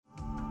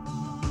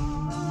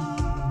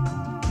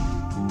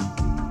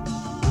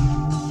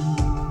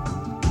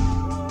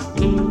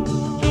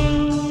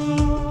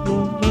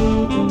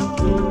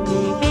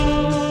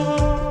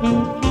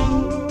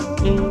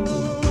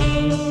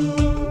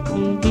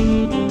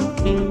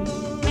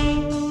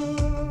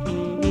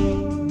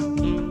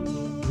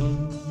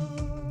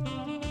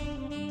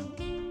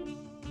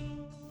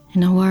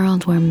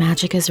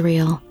magic is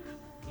real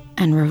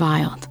and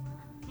reviled.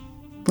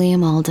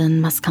 Liam Alden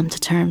must come to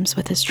terms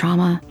with his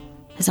trauma,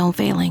 his own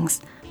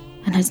failings,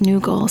 and his new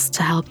goals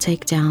to help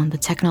take down the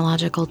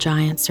technological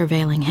giant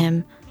surveilling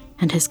him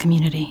and his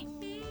community.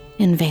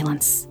 In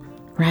Valence,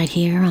 right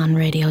here on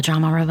Radio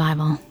Drama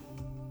Revival.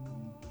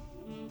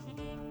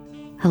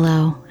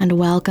 Hello, and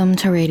welcome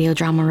to Radio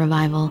Drama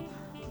Revival,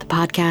 the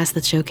podcast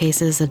that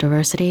showcases the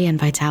diversity and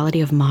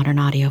vitality of modern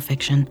audio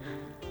fiction.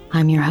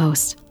 I'm your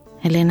host,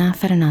 Elena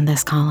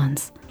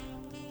Fernandez-Collins.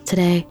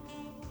 Today,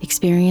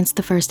 experience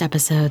the first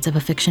episodes of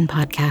a fiction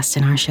podcast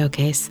in our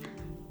showcase.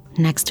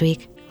 Next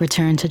week,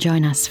 return to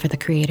join us for the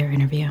creator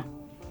interview.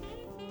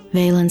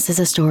 Valence is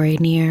a story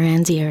near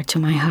and dear to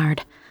my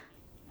heart.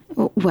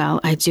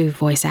 Well, I do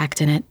voice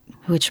act in it,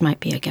 which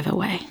might be a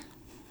giveaway.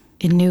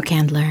 In New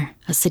Candler,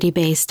 a city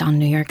based on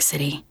New York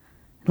City,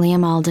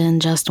 Liam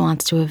Alden just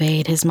wants to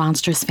evade his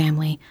monstrous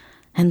family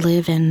and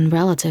live in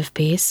relative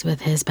peace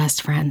with his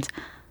best friend.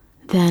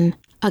 Then,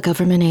 a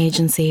government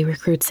agency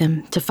recruits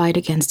him to fight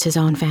against his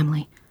own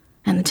family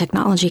and the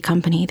technology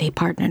company they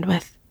partnered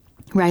with,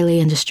 Riley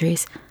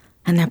Industries,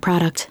 and their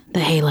product, the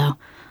Halo,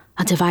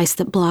 a device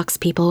that blocks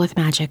people with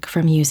magic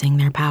from using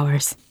their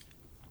powers.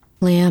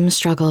 Liam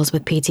struggles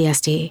with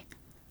PTSD,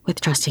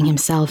 with trusting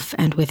himself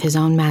and with his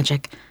own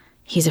magic.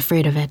 He's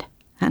afraid of it,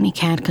 and he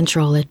can't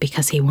control it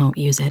because he won't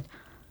use it.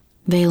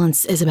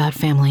 Valence is about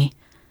family,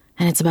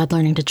 and it's about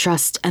learning to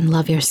trust and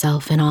love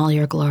yourself in all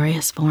your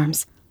glorious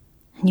forms.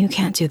 And you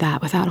can't do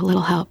that without a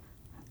little help.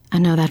 I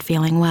know that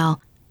feeling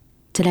well.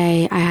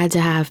 Today, I had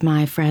to have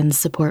my friends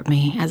support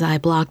me as I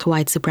blocked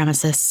white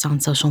supremacists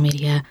on social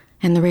media,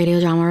 and the Radio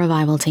Drama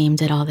Revival team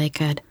did all they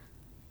could.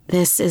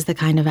 This is the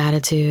kind of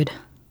attitude,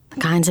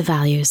 the kinds of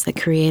values that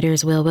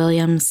creators Will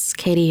Williams,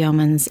 Katie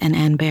Yeomans, and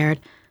Ann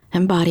Baird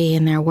embody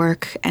in their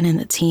work and in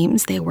the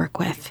teams they work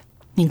with,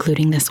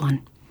 including this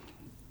one.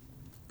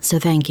 So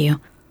thank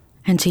you.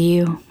 And to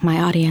you,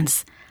 my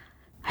audience,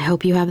 I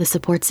hope you have the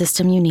support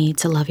system you need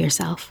to love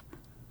yourself,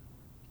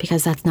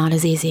 because that's not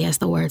as easy as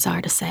the words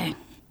are to say.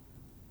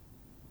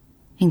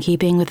 In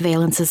keeping with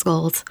Valence's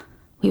goals,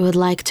 we would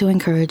like to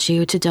encourage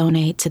you to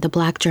donate to the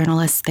Black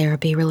Journalists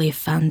Therapy Relief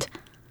Fund.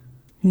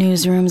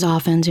 Newsrooms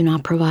often do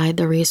not provide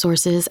the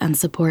resources and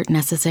support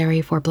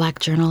necessary for Black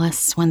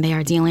journalists when they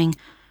are dealing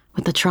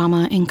with the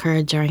trauma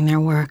incurred during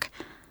their work,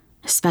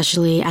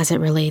 especially as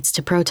it relates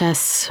to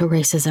protests,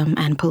 racism,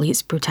 and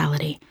police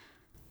brutality.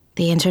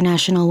 The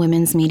International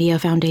Women's Media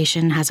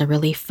Foundation has a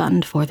relief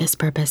fund for this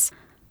purpose.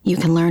 You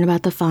can learn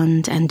about the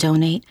fund and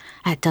donate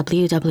at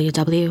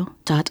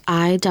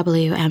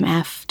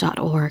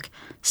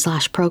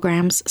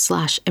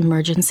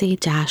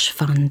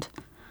www.iwmf.org/programs/emergency-fund.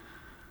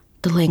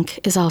 The link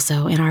is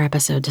also in our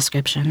episode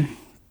description.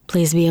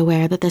 Please be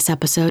aware that this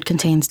episode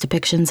contains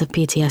depictions of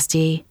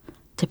PTSD,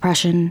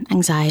 depression,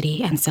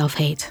 anxiety, and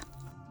self-hate.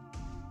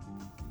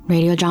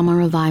 Radio Drama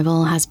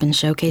Revival has been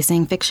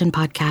showcasing fiction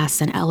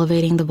podcasts and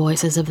elevating the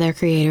voices of their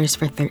creators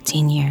for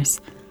 13 years.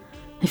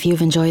 If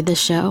you've enjoyed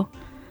this show,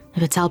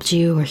 if it's helped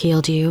you or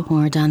healed you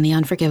or done the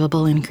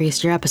unforgivable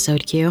increased your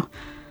episode queue,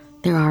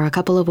 there are a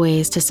couple of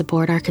ways to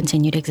support our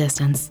continued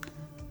existence.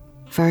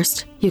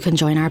 First, you can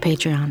join our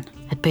Patreon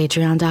at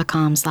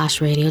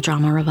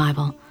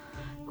patreon.com/radiodramarevival.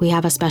 We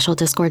have a special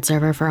Discord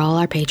server for all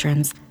our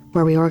patrons,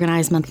 where we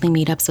organize monthly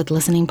meetups with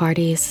listening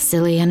parties,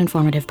 silly and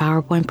informative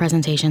PowerPoint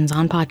presentations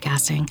on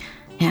podcasting,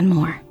 and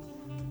more.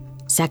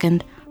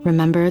 Second,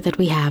 remember that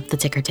we have the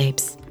ticker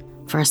tapes.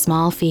 For a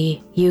small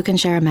fee, you can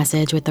share a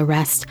message with the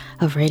rest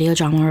of Radio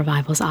Drama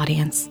Revival's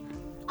audience.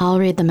 I'll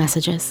read the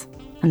messages,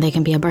 and they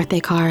can be a birthday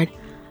card,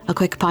 a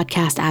quick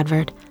podcast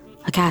advert,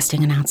 a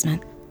casting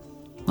announcement,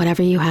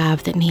 whatever you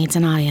have that needs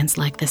an audience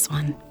like this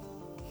one.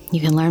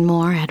 You can learn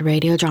more at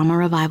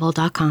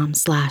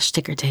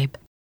radiodramarevival.com/tickertape.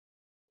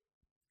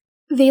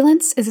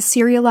 Valence is a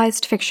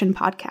serialized fiction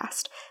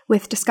podcast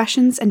with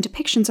discussions and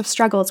depictions of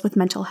struggles with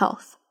mental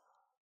health.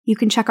 You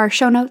can check our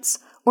show notes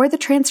or the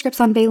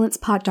transcripts on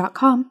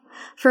valencepod.com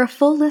for a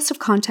full list of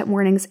content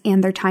warnings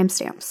and their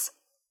timestamps.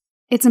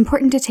 It's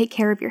important to take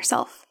care of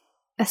yourself,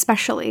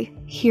 especially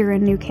here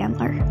in New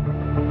Candler.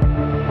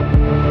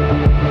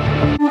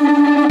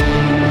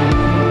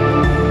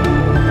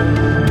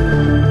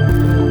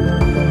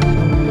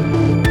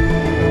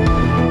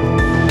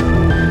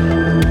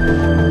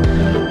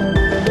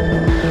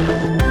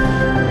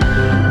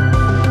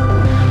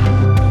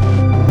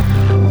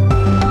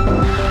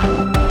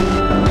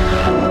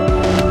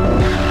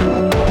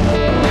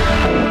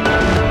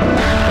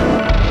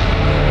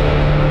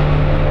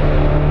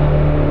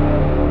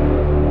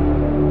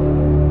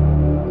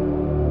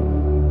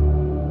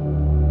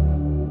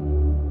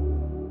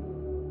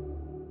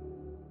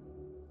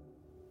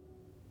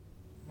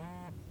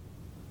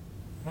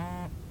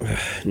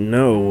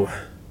 No.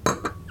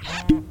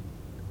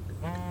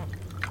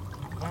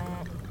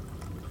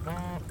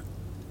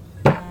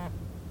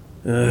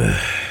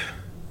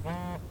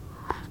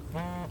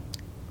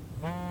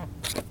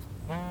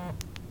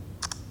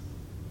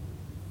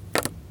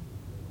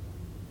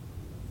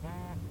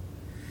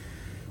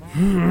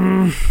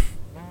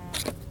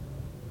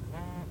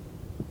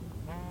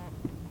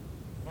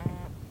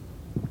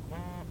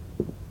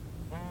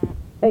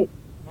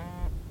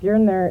 you're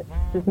in there, it's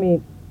just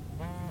me.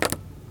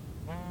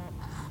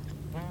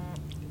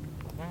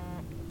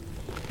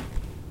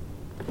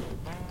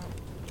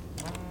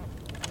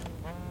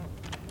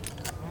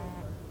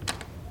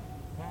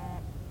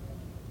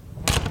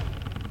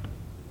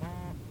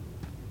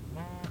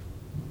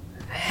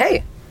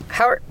 Hey,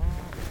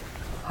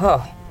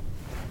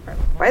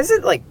 why is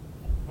it like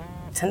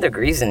 10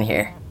 degrees in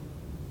here?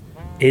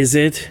 Is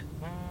it?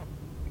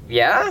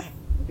 Yeah,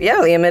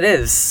 Liam, it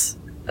is.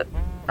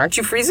 Aren't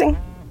you freezing?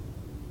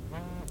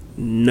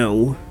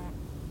 No.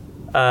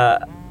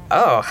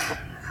 Oh.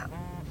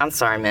 I'm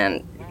sorry,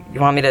 man.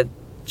 You want me to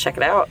check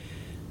it out?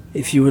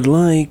 If you would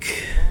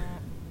like.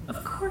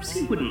 Of course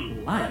he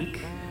wouldn't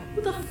like.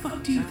 Who the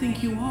fuck do you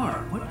think you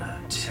are? What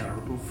a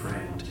terrible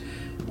friend.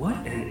 What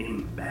an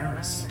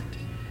embarrassment.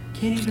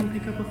 Can't even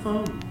pick up a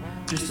phone.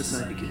 Just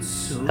decide to get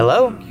so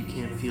Hello? drunk you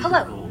can't feel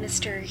Hello, the cold.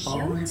 Mr. All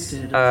Hume?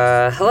 instead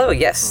of Hello,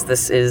 yes,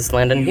 this is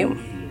Landon Hume.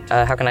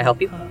 How can I help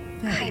you?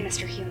 Hi,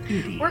 Mr.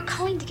 Hume. We're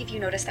calling to give you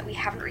notice that we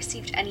haven't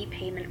received any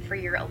payment for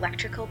your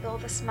electrical bill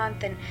this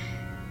month, and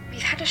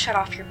we've had to shut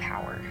off your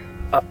power.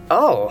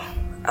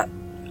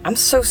 I'm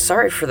so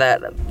sorry for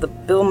that. The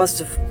bill must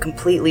have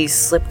completely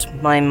slipped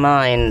my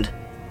mind.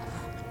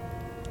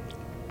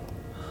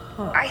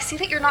 I see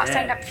that you're not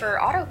signed up for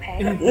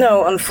autopay.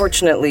 No,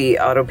 unfortunately,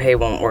 autopay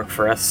won't work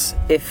for us.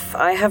 If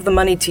I have the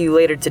money to you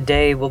later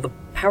today, will the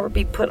power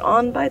be put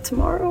on by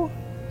tomorrow?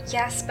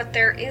 Yes, but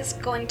there is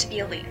going to be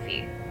a late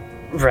fee.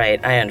 Right,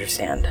 I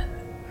understand.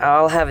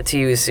 I'll have it to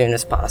you as soon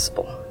as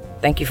possible.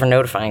 Thank you for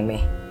notifying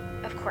me.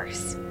 Of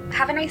course.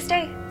 Have a nice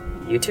day.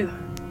 You too.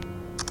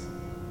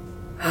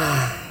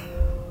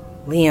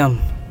 Liam,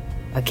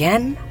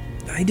 again?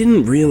 I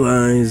didn't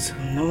realize.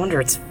 No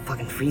wonder it's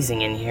fucking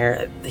freezing in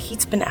here. The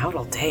heat's been out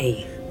all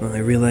day. Well, I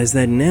realize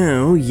that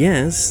now,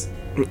 yes.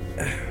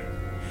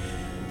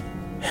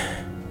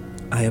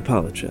 I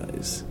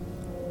apologize.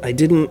 I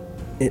didn't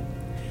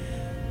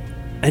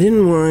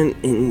want,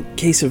 in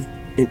case of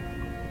it,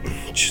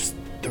 just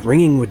the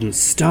ringing wouldn't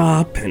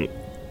stop, and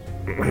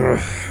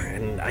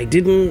I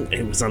didn't.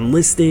 It was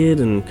unlisted,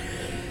 and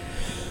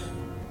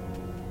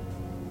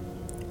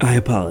I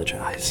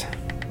apologize.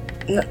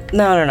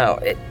 No.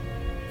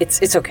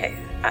 It's okay.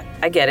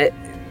 I get it.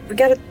 We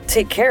gotta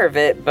take care of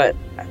it, but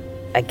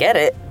I get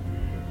it.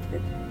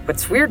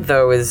 What's weird,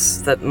 though,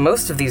 is that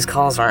most of these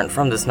calls aren't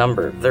from this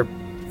number. They're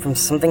from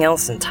something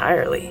else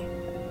entirely.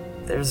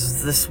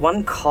 There's this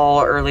one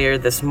call earlier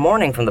this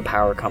morning from the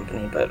power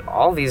company, but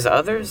all these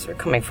others are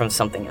coming from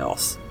something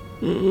else.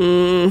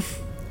 You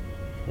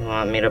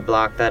want me to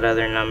block that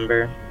other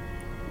number?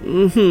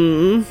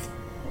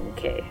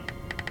 Okay.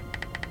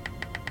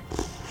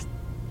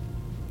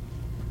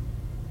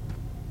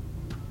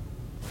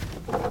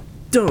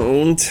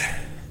 Don't.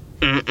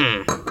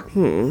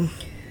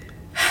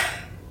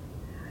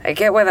 I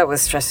get why that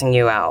was stressing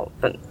you out,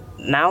 but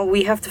now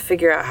we have to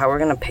figure out how we're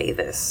gonna pay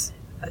this.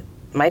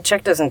 My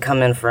check doesn't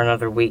come in for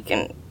another week,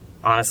 and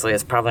honestly,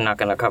 it's probably not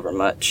gonna cover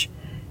much.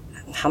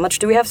 How much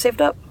do we have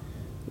saved up?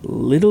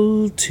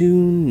 Little to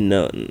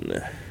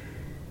none.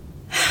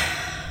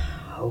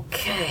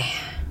 Okay.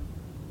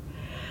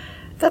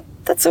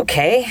 That's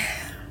okay.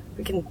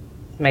 We can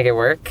make it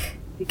work.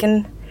 We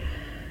can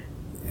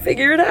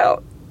figure it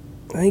out.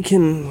 I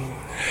can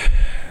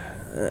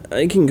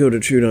go to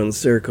Trudon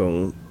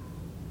Circle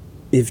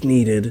if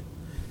needed.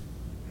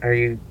 Are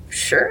you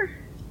sure?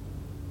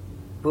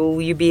 Will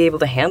you be able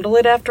to handle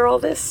it after all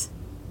this?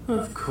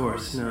 Of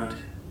course not.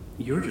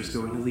 You're just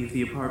going to leave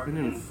the apartment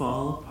and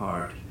fall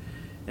apart.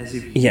 As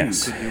if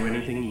Yes. you could do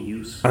anything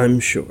useful. I'm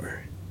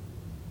sure.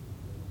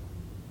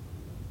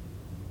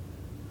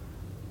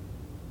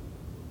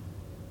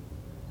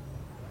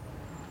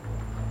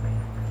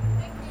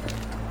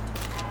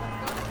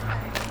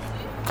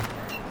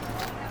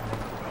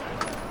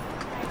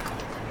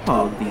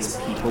 All of these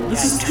people.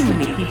 This is too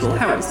many people.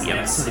 How is the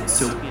outside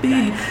so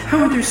big?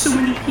 How are there so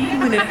many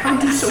people in it? How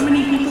do so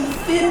many people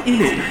fit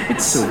in it?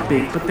 It's so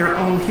big, but they're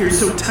all here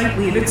so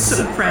tightly, and it's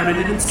so crowded,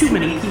 and it's too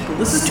many people.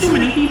 This is too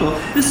many people.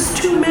 This is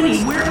too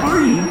many. Where are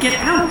you? Get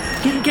out!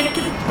 Get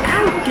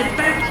out! Get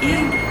back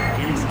in!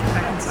 Get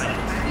back inside.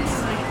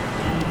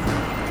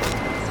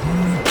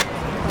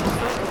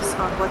 Focus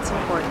on what's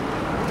important.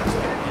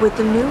 With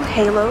the new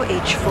Halo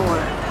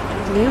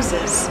H4,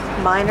 muses,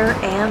 minor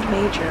and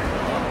major,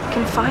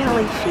 can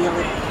finally feel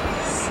at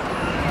ease.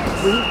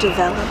 We've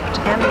developed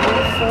and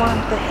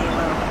reformed the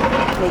Halo,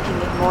 making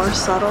it more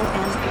subtle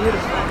and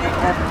beautiful than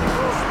ever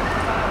before,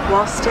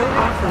 while still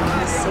offering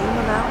the same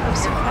amount of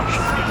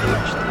suppression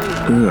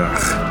of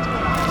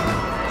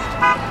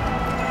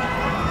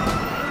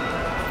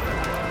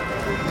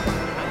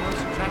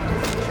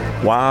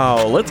Ugh.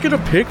 Wow, let's get a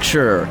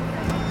picture.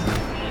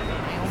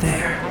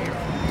 There.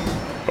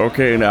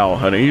 Okay, now,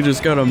 honey, you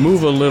just gotta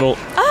move a little.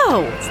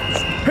 Oh!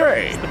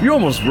 Hey, you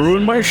almost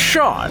ruined my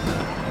shot.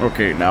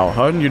 Okay, now,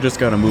 hun, you just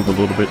gotta move a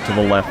little bit to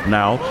the left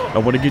now. I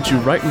want to get you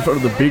right in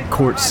front of the big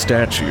court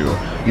statue.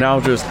 Now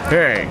just,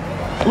 hey,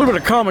 a little bit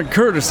of common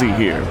courtesy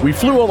here. We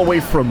flew all the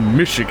way from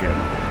Michigan.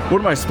 What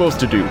am I supposed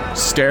to do?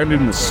 Stand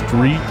in the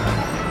street?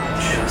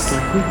 just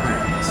like we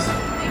practiced.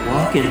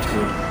 Walk into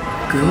him,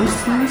 goes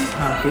through his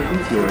pocket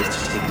with yours to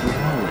take the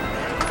wallet.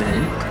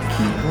 Then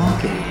keep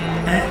walking.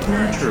 Act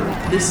natural.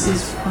 This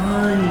is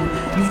fine.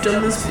 You've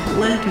done this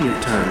plenty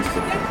of times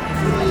before.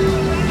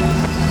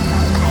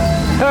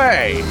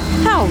 Hey!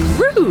 How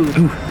rude!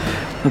 Oh,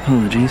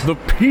 apologies. The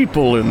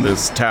people in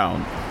this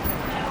town.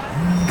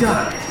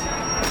 Got it.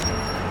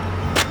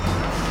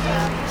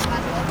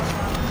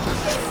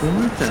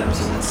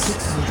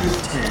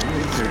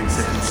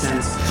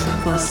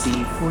 4,610.37 plus the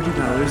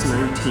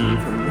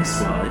 $40.19 from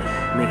this wallet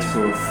makes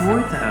for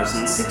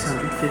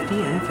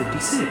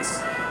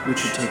 4,650.56, which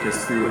should take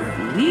us through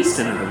at least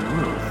another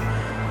month.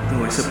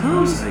 Though I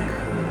suppose I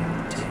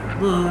could take a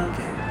look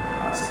and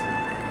possibly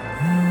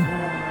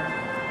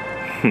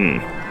pay.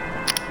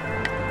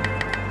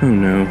 Oh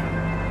no.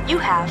 You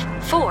have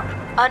 4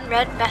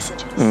 unread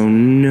messages. Oh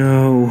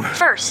no.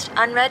 First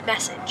unread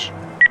message.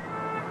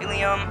 Hey,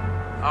 Liam,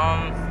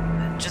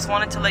 just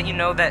wanted to let you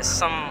know that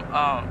some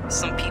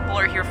people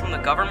are here from the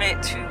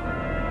government to,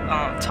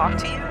 talk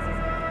to you.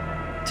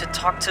 To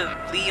talk to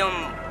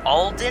Liam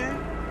Alden.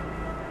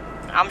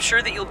 I'm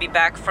sure that you'll be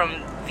back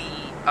from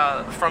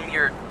from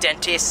your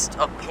dentist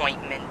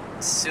appointment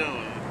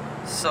soon.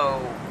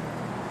 So,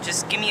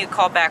 just give me a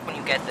call back when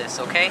you get this,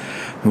 okay?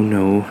 Oh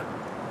no.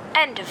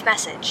 End of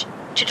message.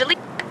 To delete.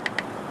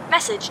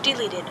 Message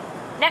deleted.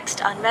 Next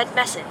unread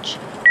message.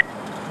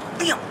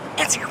 Liam,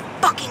 answer your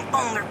fucking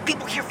phone. There are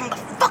people here from the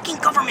fucking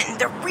government and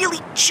they're really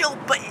chill,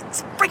 but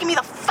it's freaking me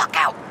the fuck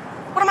out.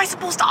 What am I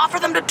supposed to offer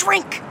them to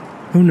drink?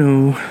 Oh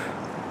no.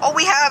 All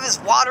we have is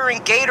water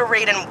and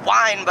Gatorade and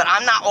wine, but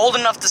I'm not old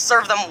enough to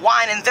serve them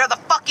wine, and they're the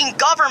fucking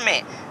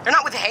government. They're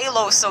not with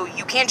Halo, so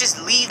you can't just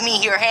leave me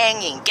here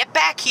hanging. Get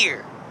back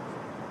here.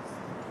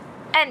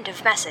 End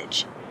of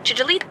message. To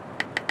delete.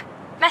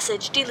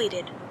 Message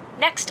deleted.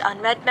 Next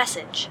unread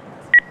message.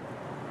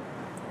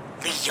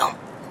 Liam,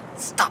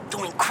 stop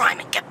doing crime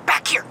and get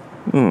back here.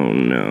 Oh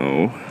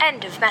no.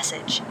 End of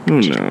message. Oh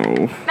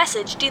no.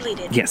 Message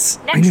deleted. Yes,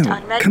 Next I know.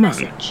 unread Come on.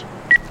 message.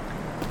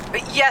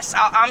 Yes,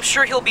 I'm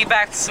sure he'll be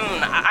back soon.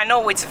 I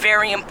know it's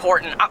very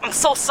important. I'm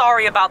so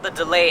sorry about the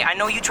delay. I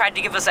know you tried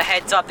to give us a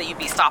heads up that you'd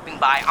be stopping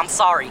by. I'm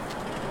sorry.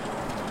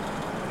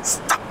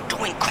 Stop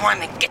doing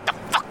crime and get the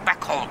fuck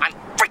back home. I'm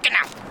freaking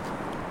out.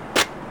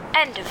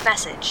 End of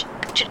message.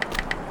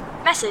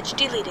 Message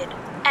deleted.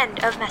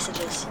 End of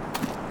messages.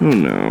 Oh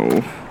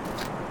no.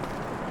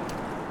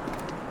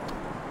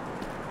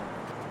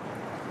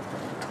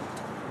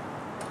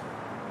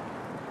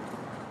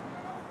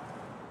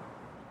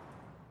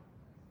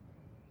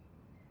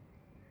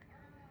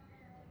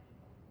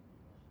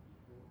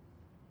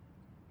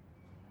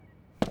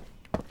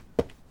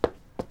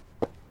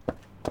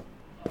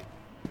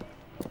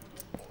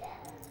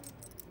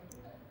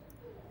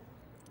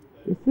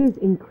 This is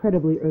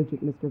incredibly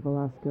urgent, Mr.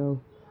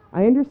 Velasco.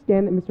 I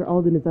understand that Mr.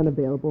 Alden is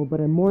unavailable, but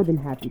I'm more than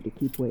happy to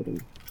keep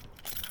waiting.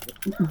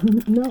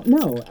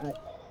 No,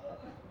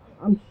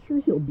 I'm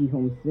sure he'll be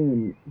home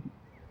soon.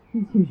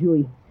 He's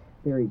usually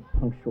very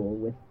punctual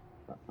with,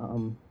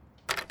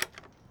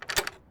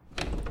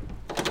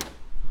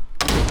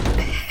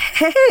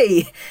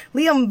 Hey,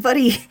 Liam,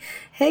 buddy.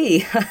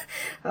 Hey,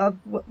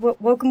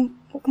 welcome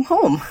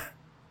home.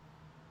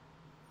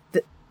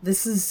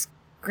 This is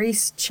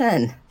Grace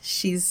Chen.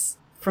 She's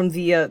from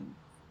the,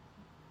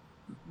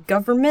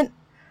 government.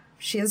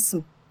 She has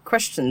some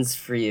questions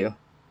for you.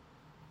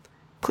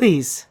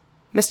 Please,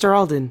 Mr.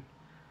 Alden.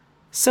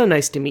 So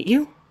nice to meet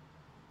you.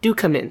 Do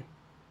come in.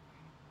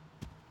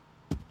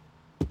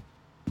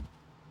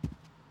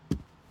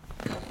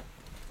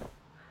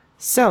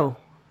 So,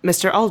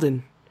 Mr.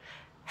 Alden,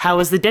 how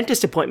was the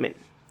dentist appointment?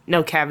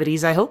 No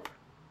cavities, I hope?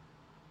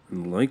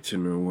 I'd like to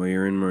know why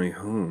you're in my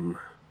home.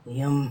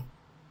 Liam.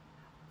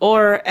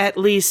 Or at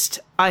least,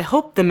 I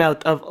hope the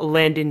mouth of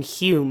Landon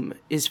Hume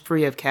is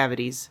free of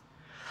cavities.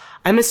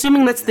 I'm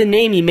assuming that's the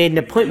name you made an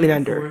appointment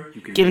under,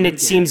 given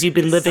it seems you've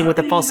been living with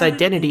a false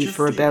identity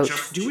for about,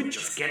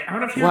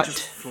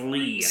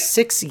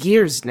 6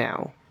 years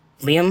now.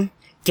 Liam,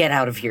 get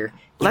out of here.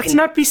 Let's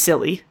not be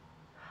silly.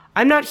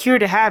 I'm not here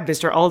to have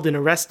Mr. Alden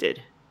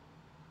arrested.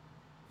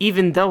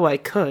 Even though I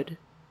could.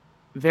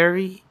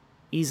 Very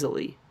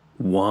easily.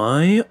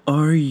 Why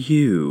are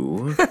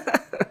you...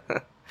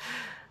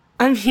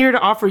 I'm here to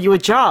offer you a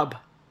job.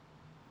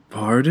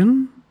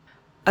 Pardon?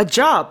 A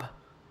job.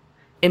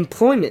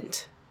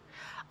 Employment.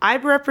 I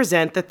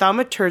represent the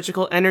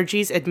Thaumaturgical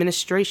Energies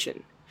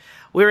Administration.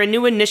 We're a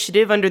new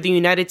initiative under the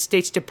United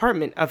States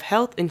Department of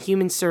Health and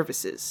Human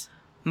Services.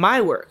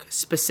 My work,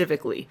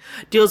 specifically,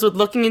 deals with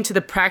looking into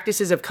the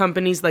practices of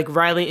companies like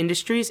Riley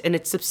Industries and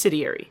its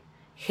subsidiary,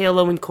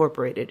 Halo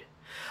Incorporated.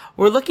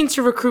 We're looking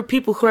to recruit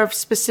people who have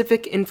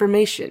specific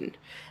information.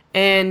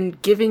 And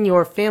given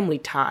your family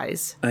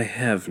ties... I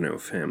have no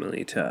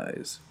family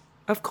ties.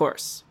 Of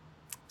course.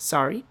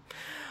 Sorry.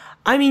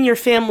 I mean your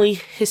family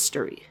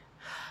history.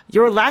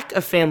 Your lack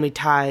of family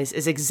ties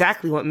is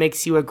exactly what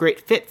makes you a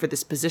great fit for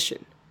this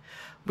position.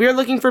 We are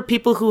looking for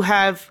people who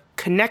have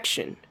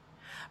connection,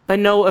 but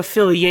no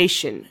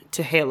affiliation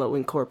to Halo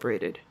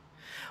Incorporated.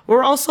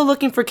 We're also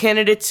looking for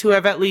candidates who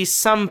have at least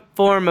some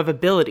form of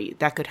ability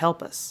that could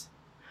help us.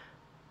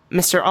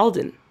 Mr.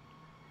 Alden,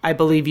 I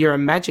believe you're a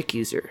magic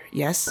user,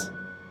 yes?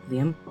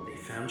 Liam? They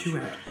found you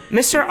out.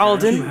 Mr.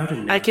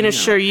 Alden, I can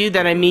assure you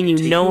that I mean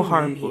you no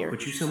harm here.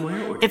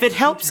 If it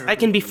helps, I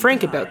can be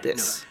frank about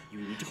this.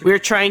 We are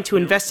trying to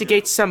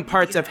investigate some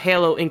parts of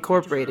Halo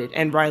Incorporated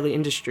and Riley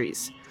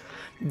Industries.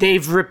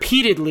 They've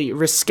repeatedly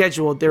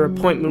rescheduled their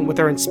appointment with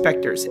our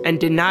inspectors and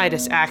denied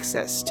us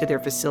access to their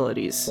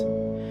facilities.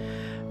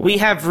 We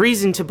have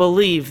reason to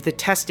believe the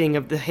testing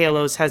of the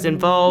Halos has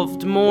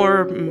involved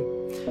more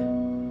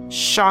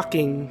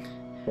shocking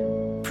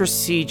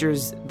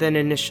procedures than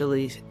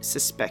initially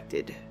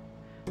suspected.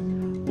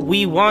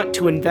 We want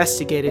to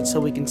investigate it so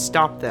we can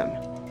stop them.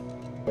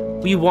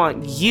 We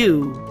want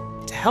you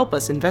to help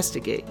us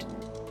investigate.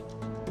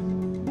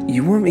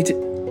 You want me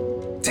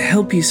to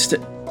help you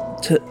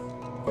to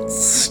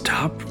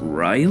stop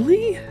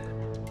Riley?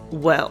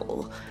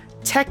 Well,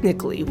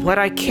 technically, what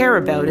I care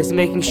about is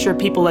making sure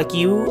people like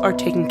you are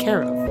taken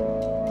care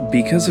of.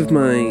 Because of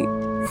my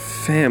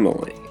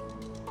family.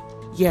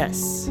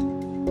 Yes.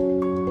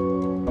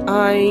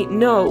 I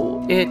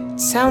know, it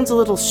sounds a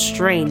little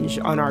strange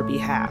on our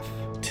behalf.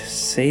 To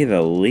say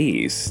the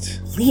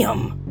least.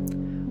 Liam!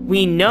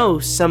 We know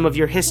some of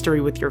your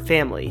history with your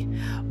family.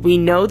 We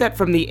know that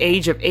from the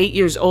age of 8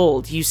 years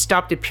old, you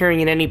stopped appearing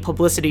in any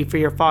publicity for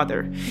your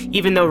father,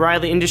 even though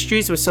Riley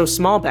Industries was so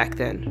small back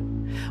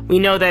then. We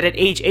know that at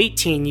age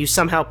 18, you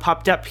somehow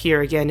popped up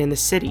here again in the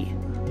city,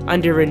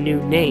 under a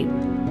new name.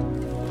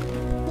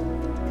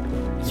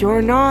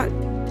 You're not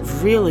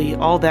really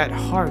all that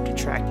hard to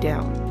track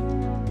down.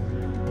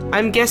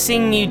 I'm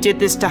guessing you did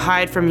this to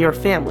hide from your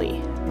family,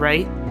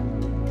 right?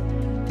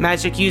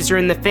 Magic user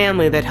in the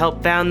family that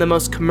helped found the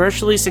most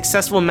commercially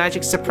successful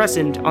magic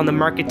suppressant on the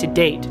market to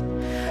date.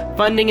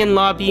 Funding and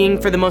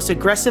lobbying for the most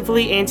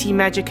aggressively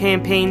anti-magic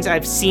campaigns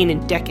I've seen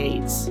in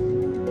decades.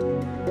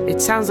 It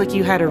sounds like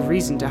you had a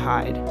reason to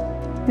hide.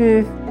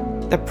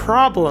 The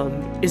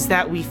problem is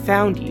that we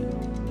found you.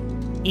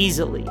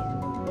 Easily.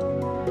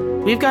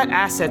 We've got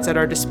assets at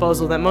our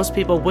disposal that most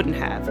people wouldn't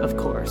have, of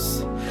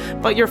course.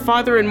 But your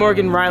father and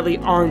Morgan Riley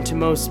aren't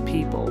most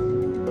people.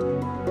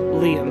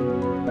 Liam,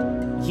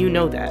 you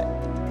know that.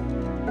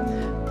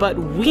 But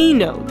we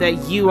know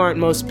that you aren't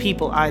most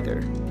people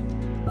either.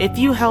 If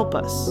you help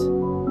us,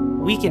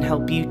 we can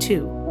help you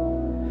too.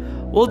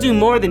 We'll do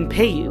more than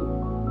pay you.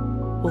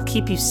 We'll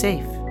keep you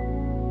safe.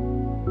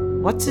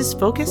 What's his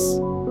focus?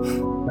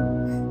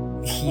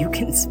 You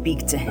can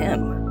speak to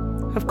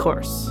him. Of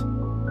course.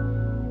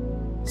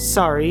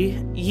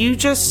 Sorry, you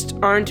just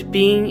aren't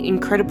being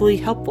incredibly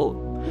helpful.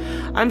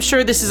 I'm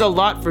sure this is a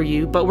lot for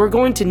you, but we're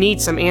going to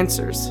need some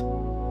answers.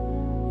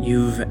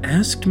 You've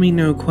asked me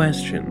no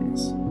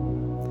questions.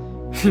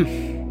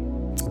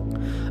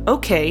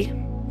 Okay,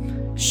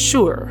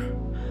 sure.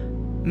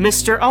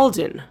 Mr.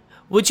 Alden,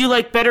 would you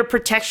like better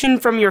protection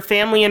from your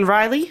family and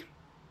Riley?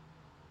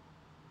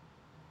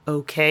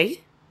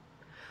 Okay.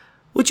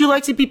 Would you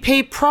like to be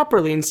paid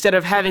properly instead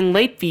of having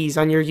late fees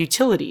on your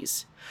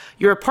utilities?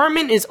 Your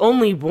apartment is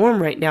only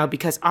warm right now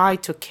because I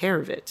took care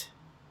of it.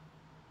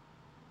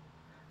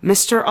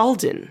 Mr.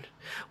 Alden,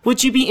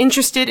 would you be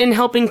interested in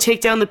helping take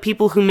down the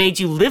people who made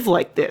you live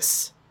like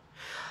this?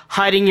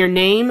 Hiding your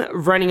name,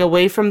 running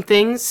away from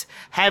things,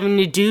 having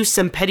to do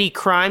some petty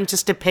crime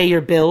just to pay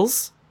your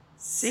bills?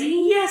 Say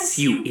yes,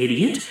 you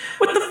idiot!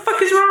 What the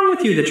fuck is wrong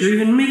with you that you're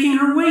even making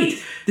her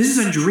wait? This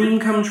is a dream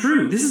come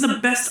true. This is the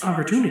best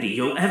opportunity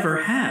you'll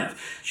ever have.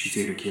 She's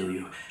here to kill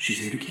you. She's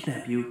here to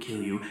kidnap you,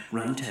 kill you,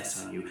 run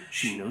tests on you.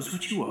 She knows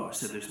what you are,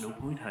 so there's no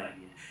point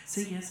hiding it.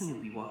 Say yes and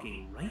you'll be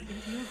walking right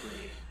into your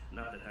grave.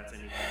 Not that that's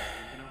anything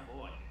you can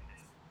avoid.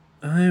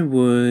 I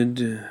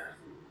would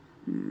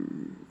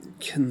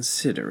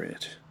consider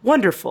it.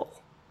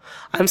 Wonderful.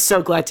 I'm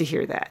so glad to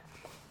hear that.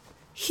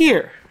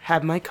 Here,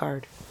 have my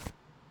card.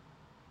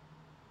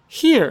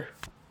 Here.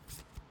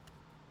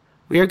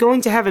 We are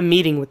going to have a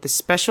meeting with the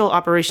Special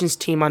Operations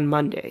Team on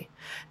Monday.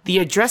 The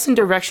address and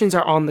directions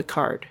are on the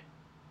card.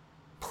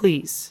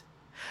 Please,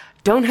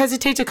 don't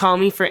hesitate to call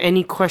me for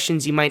any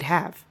questions you might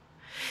have.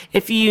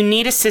 If you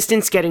need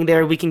assistance getting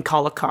there, we can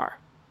call a car.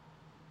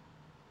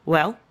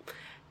 Well,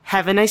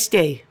 have a nice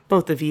day,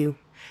 both of you.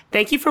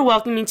 Thank you for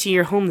welcoming me to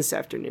your home this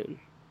afternoon.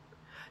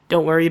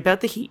 Don't worry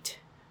about the heat.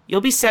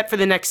 You'll be set for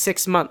the next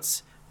 6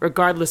 months,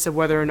 regardless of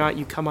whether or not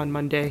you come on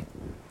Monday.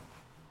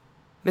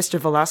 Mr.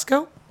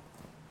 Velasco?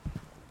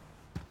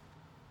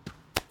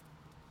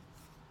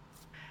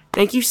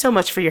 Thank you so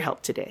much for your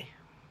help today.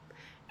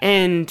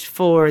 And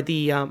for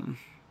the,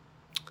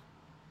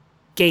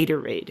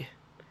 Gatorade.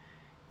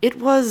 It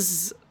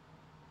was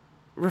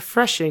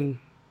refreshing.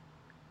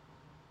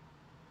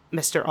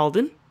 Mr.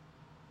 Alden?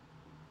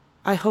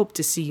 I hope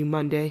to see you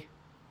Monday.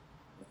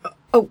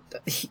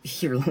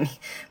 Here, let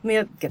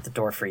me get the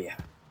door for you.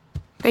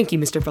 Thank you,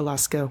 Mr.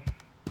 Velasco.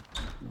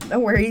 No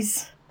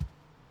worries.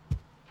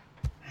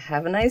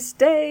 Have a nice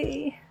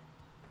day.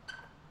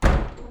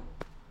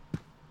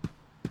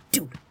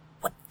 Dude,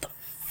 what the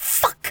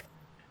fuck?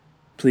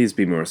 Please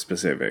be more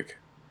specific.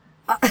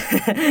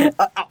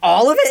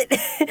 All of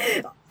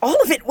it?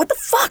 All of it? What the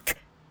fuck?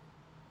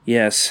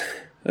 Yes,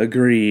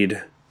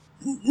 agreed.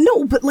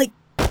 No, but like,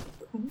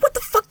 what the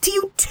fuck do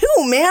you do,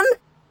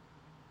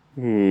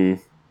 man?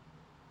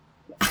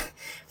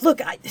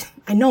 Look,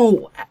 I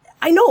know,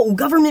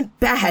 government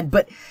bad,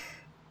 but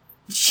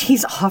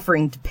she's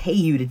offering to pay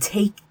you to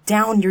take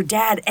down your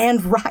dad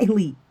and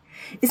Riley.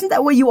 Isn't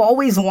that what you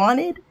always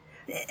wanted?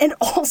 And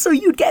also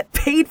you'd get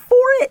paid for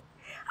it?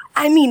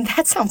 I mean,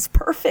 that sounds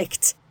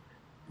perfect.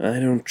 I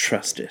don't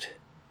trust it.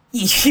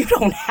 You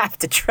don't have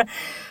to trust...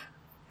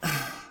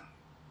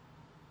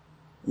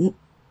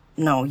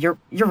 No, you're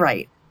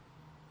right.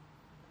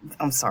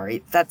 I'm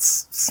sorry.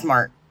 That's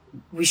smart.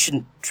 We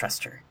shouldn't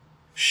trust her.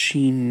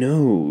 She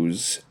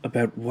knows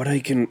about what I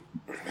can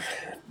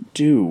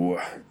do.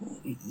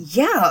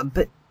 Yeah,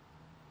 but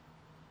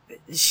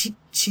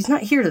she's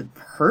not here to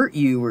hurt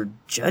you or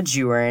judge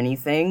you or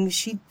anything.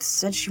 She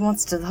said she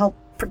wants to help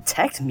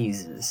protect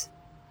muses.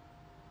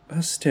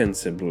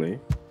 Ostensibly.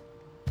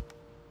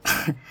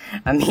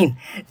 I mean,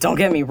 don't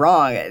get me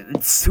wrong,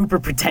 it's super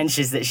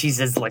pretentious that she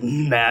says, like,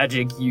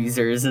 magic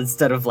users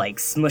instead of, like,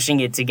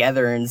 smushing it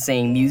together and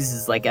saying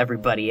muses like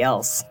everybody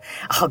else.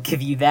 I'll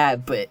give you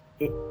that, but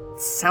it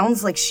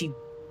sounds like she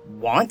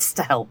wants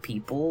to help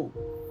people.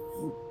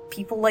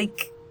 People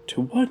like...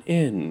 To what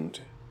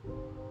end?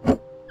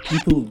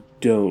 People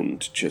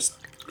don't just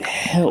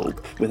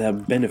help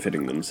without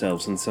benefiting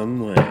themselves in some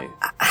way.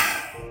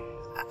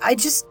 I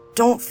just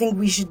don't think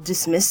we should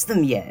dismiss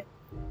them yet.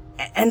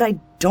 And I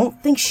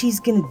don't think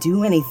she's gonna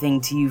do anything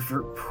to you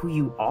for who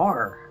you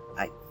are.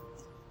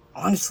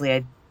 Honestly,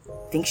 I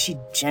think she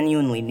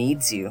genuinely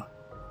needs you.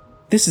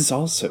 This is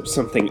also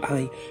something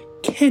I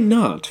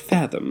cannot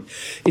fathom.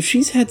 If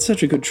she's had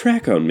such a good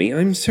track on me,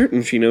 I'm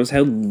certain she knows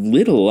how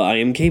little I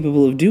am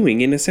capable of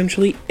doing in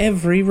essentially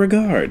every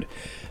regard.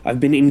 I've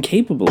been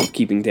incapable of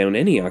keeping down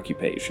any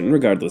occupation,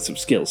 regardless of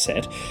skill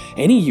set.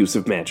 Any use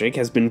of magic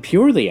has been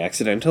purely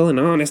accidental and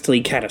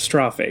honestly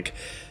catastrophic.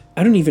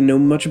 I don't even know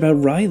much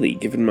about Riley,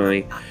 given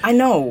my... I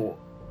know.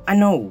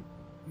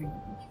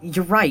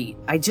 You're right.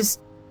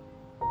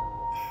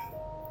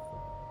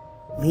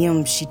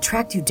 Liam, she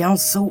tracked you down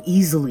so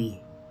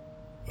easily.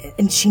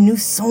 And she knew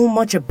so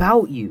much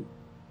about you.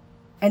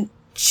 And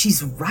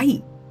she's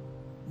right.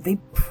 They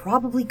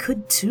probably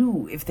could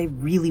too, if they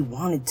really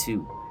wanted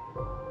to.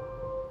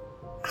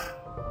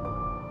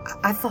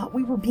 I thought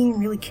we were being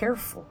really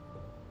careful.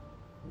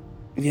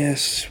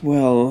 Yes,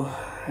 well,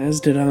 as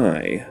did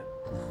I.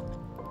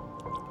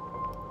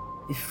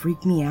 It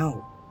freaked me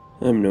out.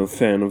 I'm no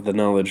fan of the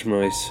knowledge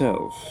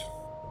myself.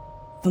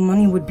 The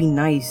money would be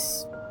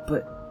nice,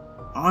 but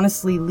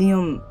honestly,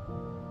 Liam,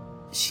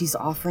 she's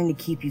offering to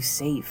keep you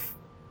safe.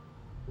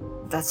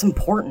 That's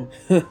important.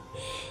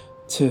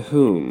 To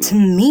whom? To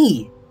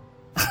me.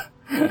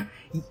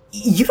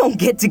 You don't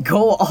get to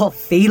go all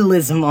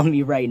fatalism on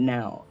me right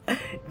now.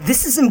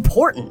 This is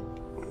important.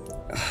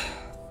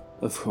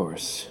 Of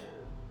course.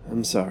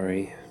 I'm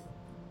sorry.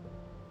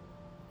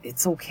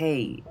 It's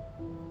okay.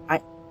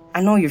 I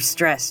know you're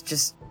stressed.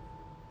 Just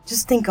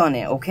think on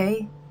it,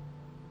 okay?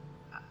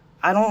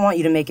 I don't want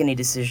you to make any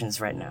decisions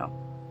right now.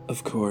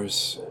 Of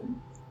course.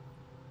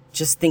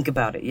 Just think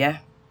about it, yeah?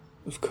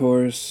 Of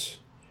course.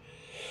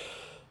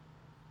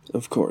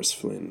 Of course,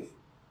 Flynn.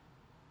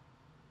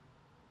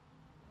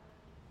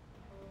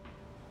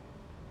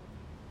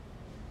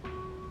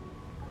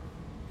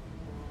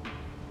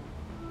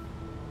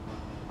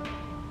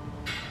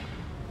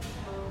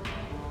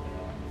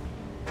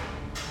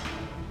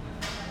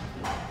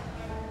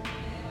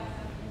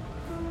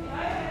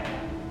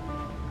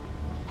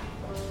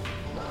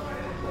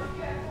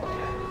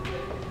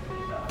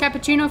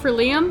 Cappuccino for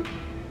Liam?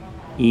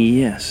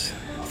 Yes.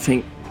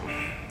 Thank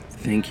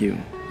you.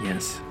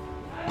 Yes.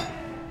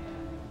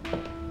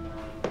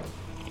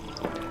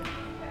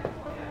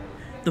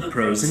 The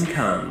pros and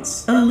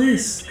cons. A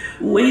list.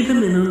 Weigh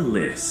them in a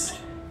list.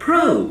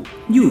 Pro.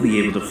 You will be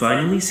able to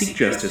finally seek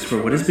justice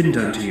for what has been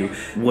done to you,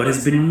 what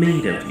has been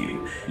made of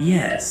you.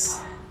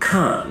 Yes.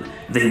 Con.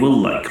 They will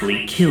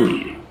likely kill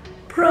you.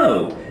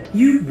 Pro.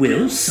 You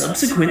will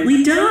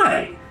subsequently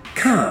die.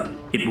 Con.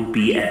 It will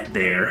be at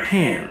their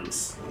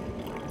hands.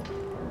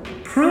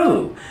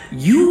 Pro,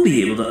 you'll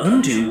be able to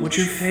undo what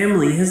your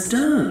family has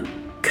done.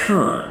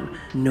 Con,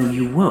 no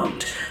you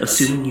won't.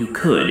 Assuming you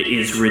could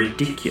is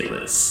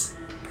ridiculous.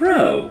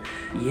 Pro,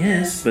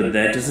 yes, but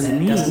that doesn't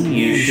mean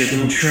you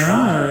shouldn't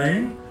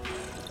try.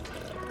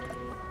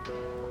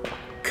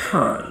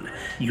 Con,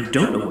 you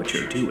don't know what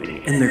you're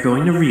doing, and they're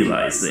going to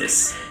realize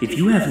this. If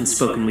you haven't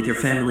spoken with your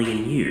family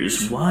in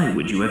years, why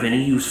would you have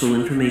any useful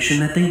information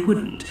that they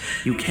wouldn't?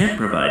 You can't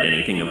provide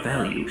anything of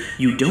value.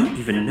 You don't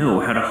even know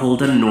how to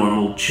hold a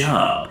normal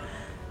job.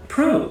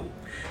 Pro,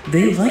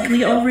 they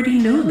likely already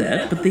know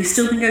that, but they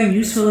still think I'm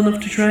useful enough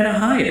to try to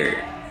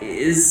hire.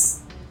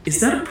 Is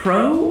that a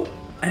pro?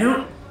 I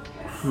don't...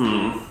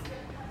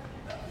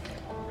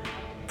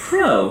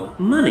 Pro,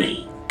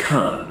 money.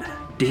 Con,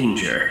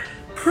 danger.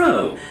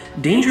 Pro,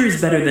 danger is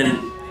better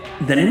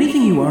than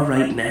anything you are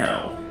right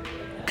now.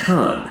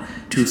 Con,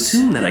 To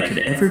assume that I could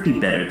ever be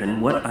better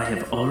than what I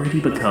have already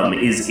become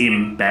is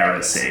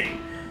embarrassing.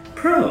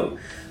 Pro,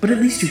 but at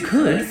least you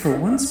could, for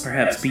once,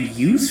 perhaps be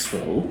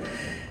useful.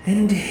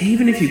 And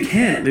even if you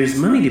can't, there's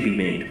money to be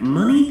made.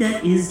 Money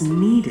that is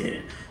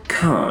needed.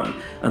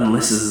 Con,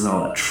 unless this is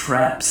all a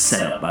trap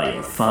set up by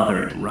your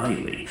father and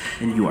Riley,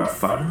 and you are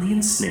finally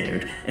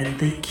ensnared, and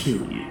they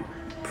kill you.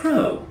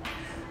 Pro,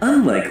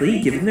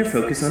 unlikely given their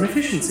focus on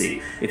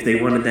efficiency. If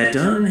they wanted that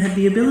done and had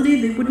the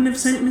ability, they wouldn't have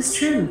sent Miss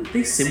Chen.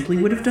 They simply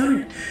would have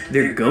done it.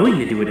 They're going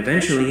to do it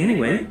eventually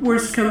anyway.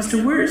 Worst comes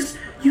to worst,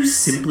 you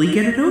simply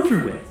get it over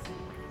with.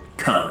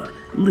 Con,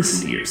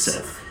 listen to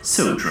yourself.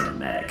 So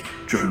dramatic.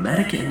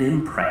 Dramatic and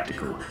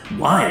impractical.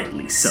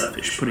 Wildly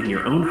selfish, putting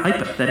your own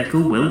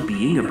hypothetical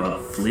well-being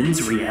above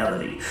Flynn's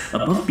reality.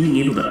 Above being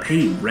able to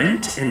pay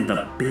rent and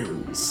the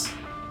bills.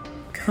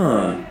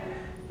 Con,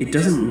 it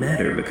doesn't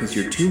matter because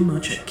you're too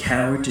much a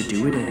coward to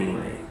do it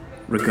anyway.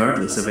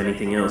 Regardless of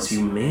anything else,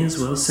 you may as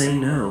well say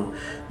no.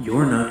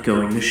 You're not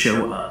going to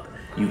show up.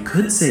 You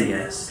could say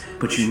yes,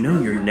 but you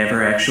know you're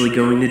never actually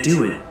going to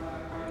do it.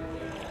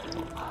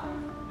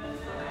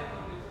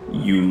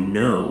 You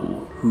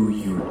know who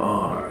you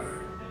are.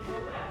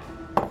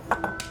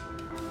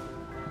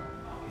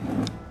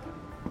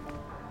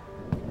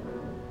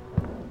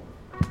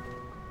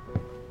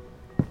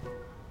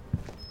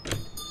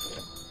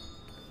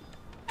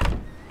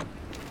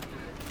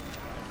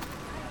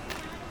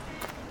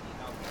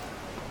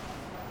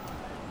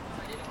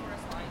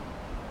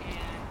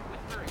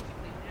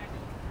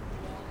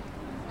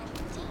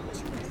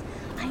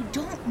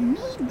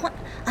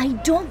 I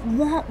don't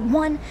want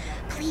one.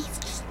 Please,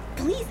 just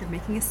please. You're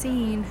making a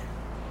scene.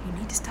 You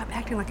need to stop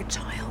acting like a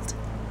child.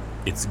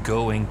 It's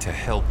going to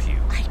help you.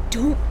 I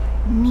don't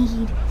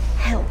need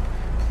help.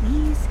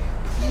 Please,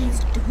 please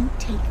don't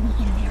take me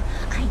in there.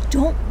 I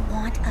don't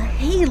want a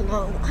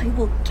halo. I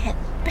will get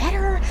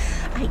better.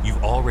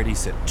 You've already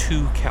set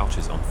 2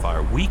 couches on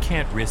fire. We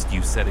can't risk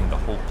you setting the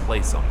whole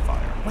place on fire.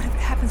 What if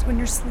it happens when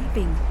you're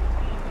sleeping?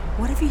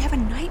 What if you have a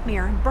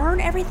nightmare and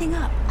burn everything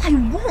up? I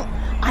won't.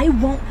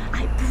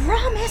 I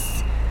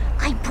promise.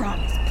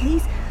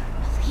 Please,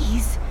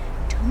 please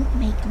don't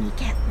make me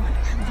get one.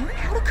 I'll learn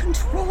how to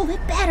control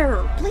it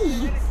better,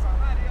 please.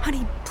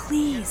 Honey,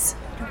 please.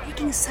 You're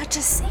making such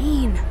a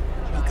scene.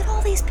 Look at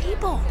all these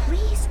people.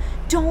 Please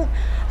don't.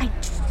 I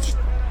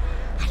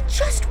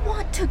just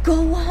want to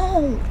go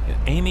home.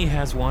 Amy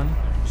has one.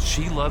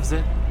 She loves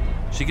it.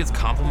 She gets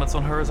compliments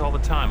on hers all the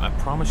time. I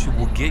promise you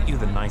we'll get you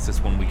the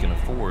nicest one we can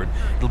afford.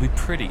 It'll be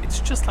pretty. It's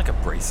just like a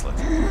bracelet.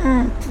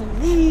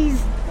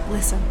 Please.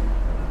 Listen,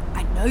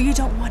 I know you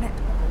don't want it.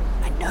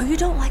 I know you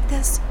don't like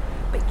this,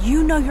 but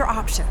you know your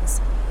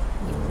options.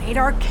 We've made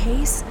our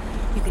case.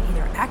 You can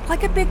either act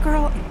like a big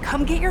girl and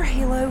come get your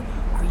halo,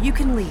 or you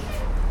can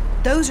leave.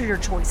 Those are your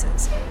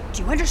choices.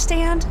 Do you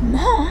understand?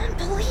 Mom,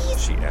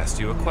 please. She asked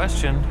you a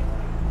question.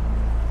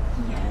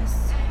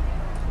 Yes.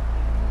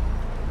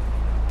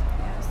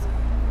 Yes, I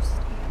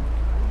understand.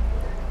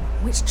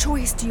 Which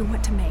choice do you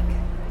want to make?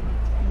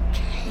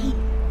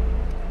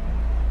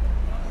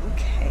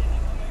 Okay.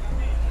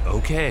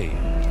 Okay.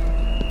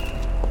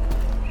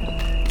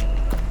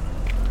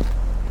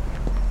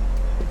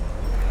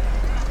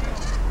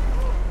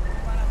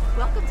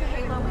 Welcome to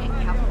Halo Inc.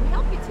 How can we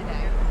help you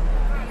today?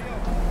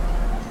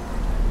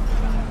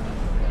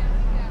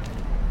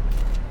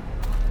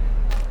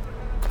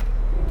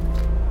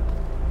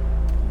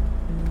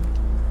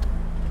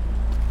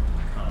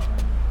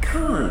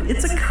 Con.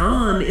 It's a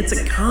con. It's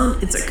a con.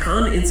 It's a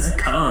con. It's a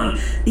con.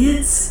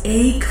 It's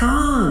a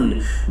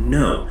con.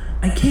 No,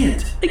 I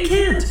can't. I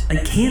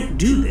can't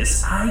do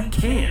this. I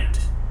can't.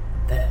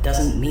 That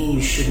doesn't mean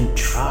you shouldn't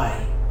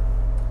try.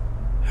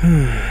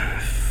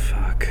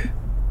 Fuck.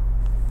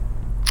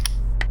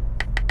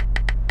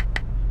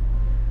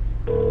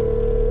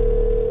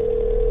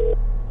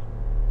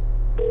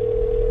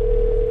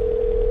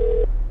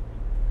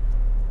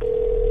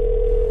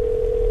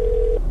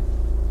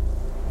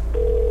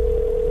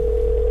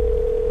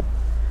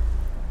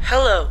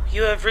 Hello,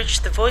 you have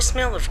reached the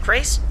voicemail of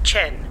Grace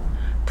Chen.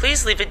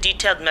 Please leave a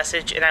detailed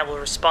message and I will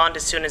respond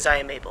as soon as I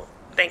am able.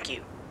 Thank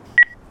you.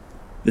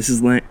 This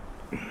is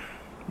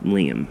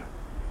Liam.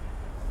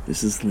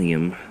 This is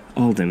Liam.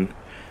 Alden.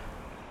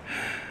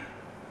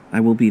 I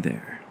will be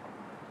there.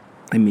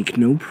 I make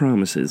no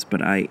promises,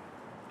 but I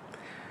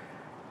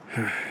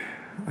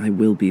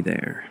will be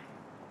there.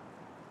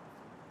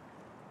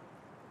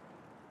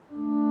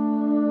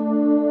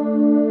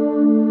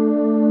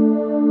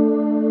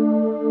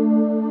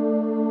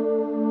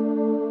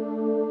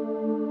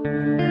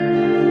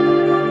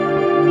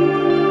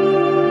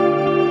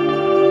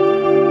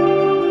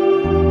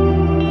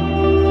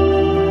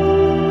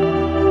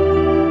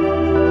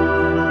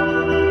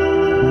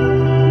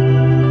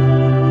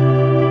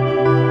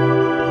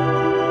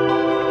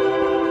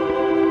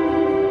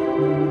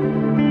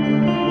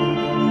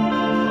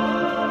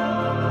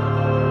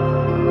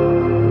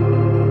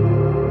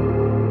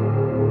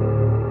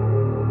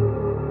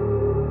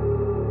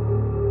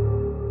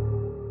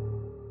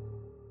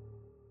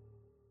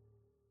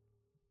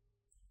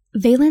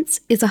 Valence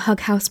is a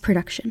Hug House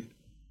production.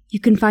 You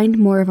can find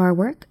more of our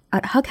work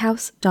at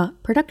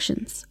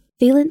hughouse.productions.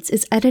 Valence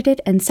is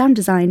edited and sound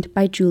designed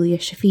by Julia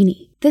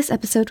Schaffini. This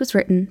episode was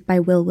written by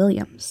Will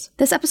Williams.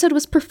 This episode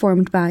was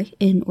performed by,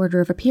 in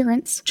order of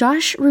appearance,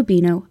 Josh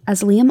Rubino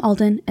as Liam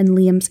Alden and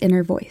Liam's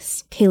inner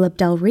voice, Caleb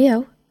Del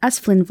Rio as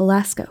Flynn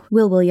Velasco,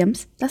 Will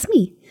Williams, that's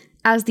me,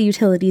 as the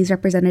utilities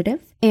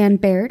representative, Anne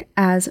Baird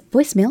as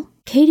voicemail,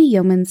 Katie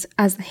Yeomans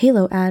as the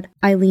Halo ad,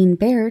 Eileen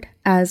Baird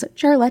as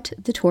Charlotte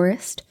the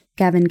tourist,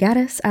 Gavin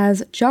Gaddis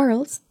as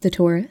Charles the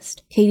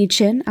tourist, Katie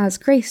Chin as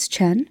Grace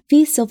Chen,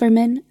 V.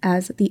 Silverman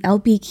as the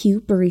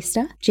LBQ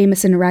barista,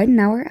 Jameson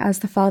Ridenauer as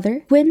the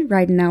father, Gwen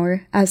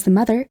Ridenauer as the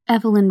mother,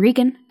 Evelyn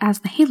Regan as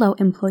the Halo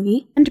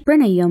employee, and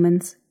Brenna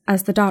Yeomans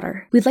as the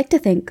daughter. We'd like to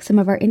thank some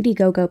of our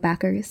Indiegogo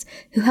backers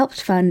who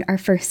helped fund our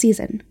first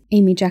season: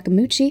 Amy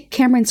Giacomucci,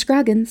 Cameron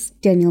Scroggins,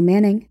 Daniel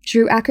Manning,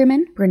 Drew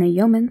Ackerman, Brenna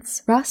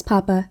Yeomans, Ross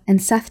Papa,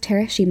 and Seth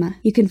Terashima.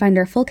 You can find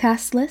our full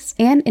cast list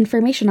and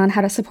information on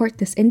how to support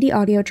this indie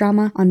audio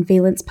drama on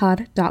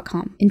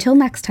valencepod.com. Until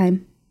next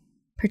time,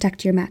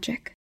 protect your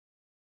magic.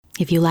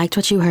 If you liked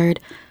what you heard,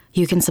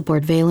 you can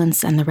support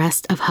Valence and the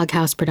rest of Hug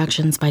House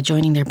Productions by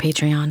joining their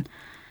Patreon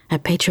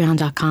at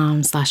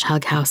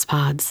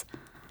patreon.com/hughousepods.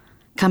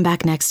 Come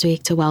back next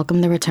week to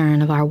welcome the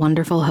return of our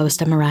wonderful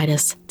host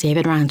emeritus,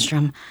 David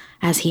Reinstrom,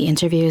 as he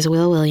interviews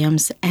Will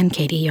Williams and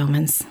Katie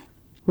Yeomans.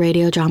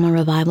 Radio Drama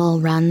Revival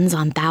runs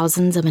on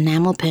thousands of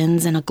enamel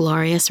pins in a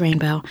glorious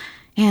rainbow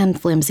and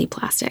flimsy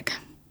plastic.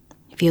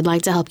 If you'd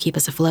like to help keep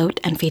us afloat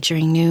and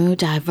featuring new,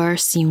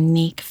 diverse,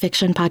 unique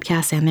fiction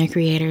podcasts and their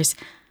creators,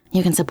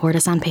 you can support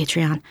us on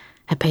Patreon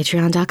at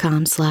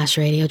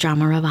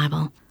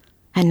patreon.com/radiodramarevival.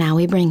 And now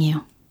we bring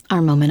you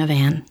our moment of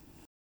Anne.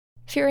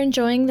 If you're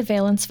enjoying the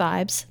Valence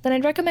vibes, then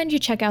I'd recommend you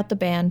check out the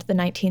band The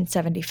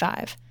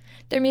 1975.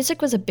 Their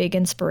music was a big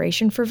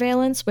inspiration for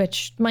Valence,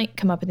 which might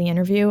come up in the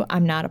interview.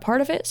 I'm not a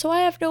part of it, so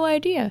I have no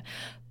idea.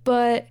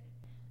 But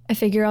I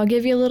figure I'll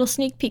give you a little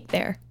sneak peek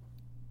there.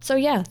 So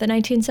yeah, The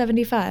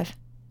 1975.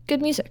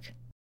 Good music.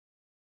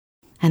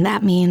 And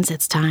that means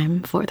it's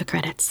time for the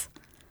credits.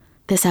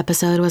 This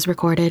episode was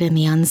recorded in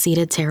the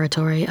unceded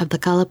territory of the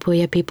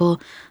Kalapuya people,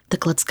 the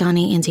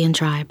Clatskani Indian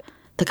tribe,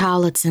 the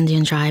Cowlitz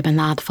Indian tribe, and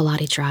the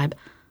Atfalati tribe.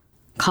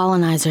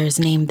 Colonizers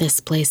named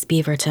this place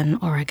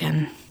Beaverton,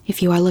 Oregon.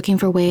 If you are looking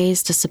for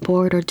ways to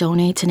support or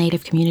donate to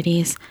Native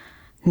communities,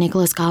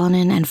 Nicholas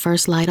Golonin and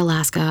First Light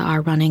Alaska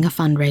are running a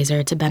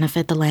fundraiser to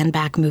benefit the Land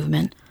Back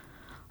movement.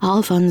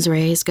 All funds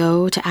raised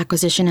go to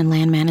acquisition and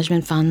land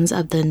management funds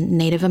of the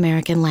Native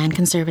American Land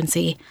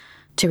Conservancy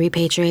to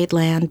repatriate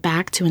land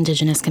back to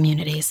indigenous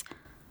communities.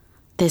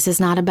 This is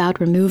not about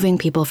removing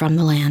people from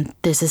the land.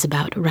 This is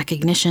about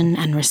recognition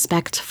and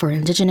respect for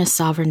indigenous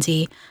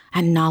sovereignty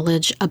and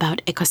knowledge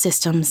about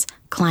ecosystems,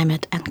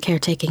 climate, and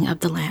caretaking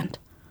of the land.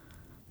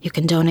 You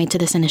can donate to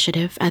this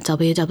initiative at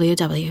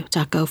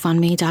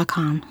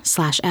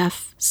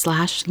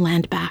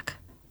www.gofundme.com/f/landback.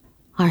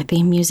 Our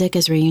theme music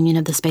is Reunion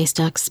of the Space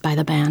Ducks by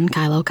the band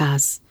Kylo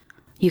Kaz.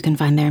 You can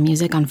find their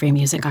music on Free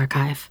Music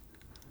Archive.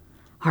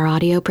 Our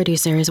audio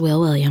producer is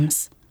Will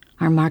Williams.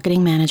 Our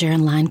marketing manager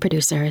and line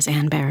producer is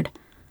Anne Baird.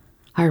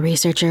 Our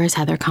researcher is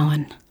Heather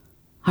Cohen.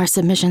 Our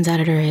submissions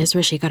editor is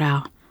Rishika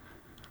Rao.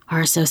 Our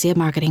associate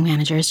marketing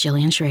manager is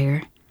Jillian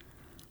Schrager.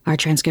 Our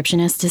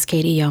transcriptionist is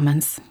Katie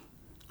Yeomans.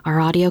 Our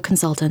audio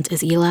consultant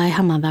is Eli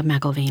Hamada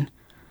McElveen.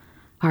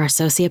 Our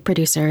associate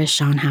producer is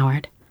Sean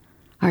Howard.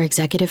 Our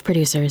executive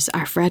producers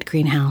are Fred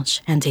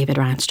Greenhalgh and David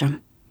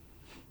Reinstrom.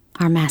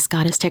 Our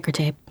mascot is Ticker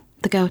Tape,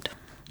 the goat.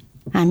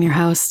 I'm your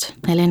host,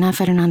 Elena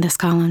Fernandez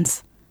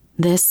Collins.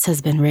 This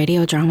has been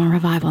Radio Drama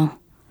Revival.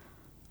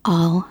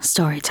 All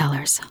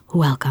storytellers,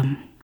 welcome.